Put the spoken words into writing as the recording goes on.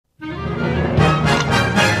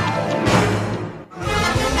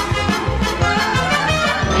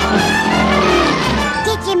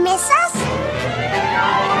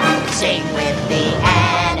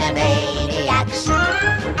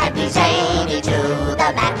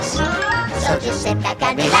Sit back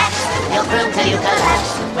and relax, you'll groove till you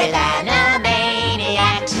collapse with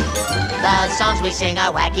Animaniacs. The songs we sing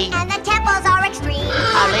are wacky, and the tempos are extreme.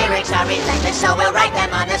 our lyrics are relentless, so we'll write them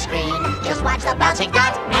on the screen. Just watch the bouncing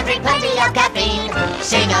dot and drink plenty of caffeine.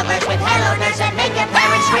 Sing a verse with hello nurse and make your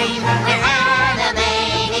parents scream. We're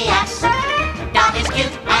Animaniacs. Dot is cute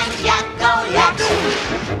and Yakko yaks.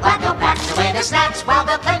 Wacko packs away the snacks while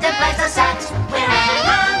Bill Clinton plays the sax. We're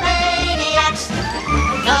Animaniacs.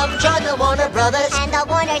 Come join the Warner Brothers And the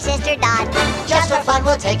Warner sister Dot. just for fun.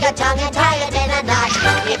 We'll take your tongue and tie it in a knot.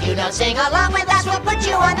 If you don't sing along with us, we'll put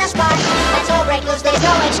you on the spot. And so break loose, there's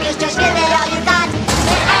no excuse, just give it all you got.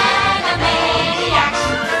 We're Animaniacs.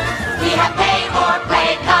 We have pay or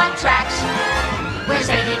play contracts. We're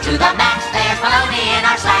singing to the max, there's baloney in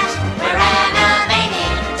our slacks.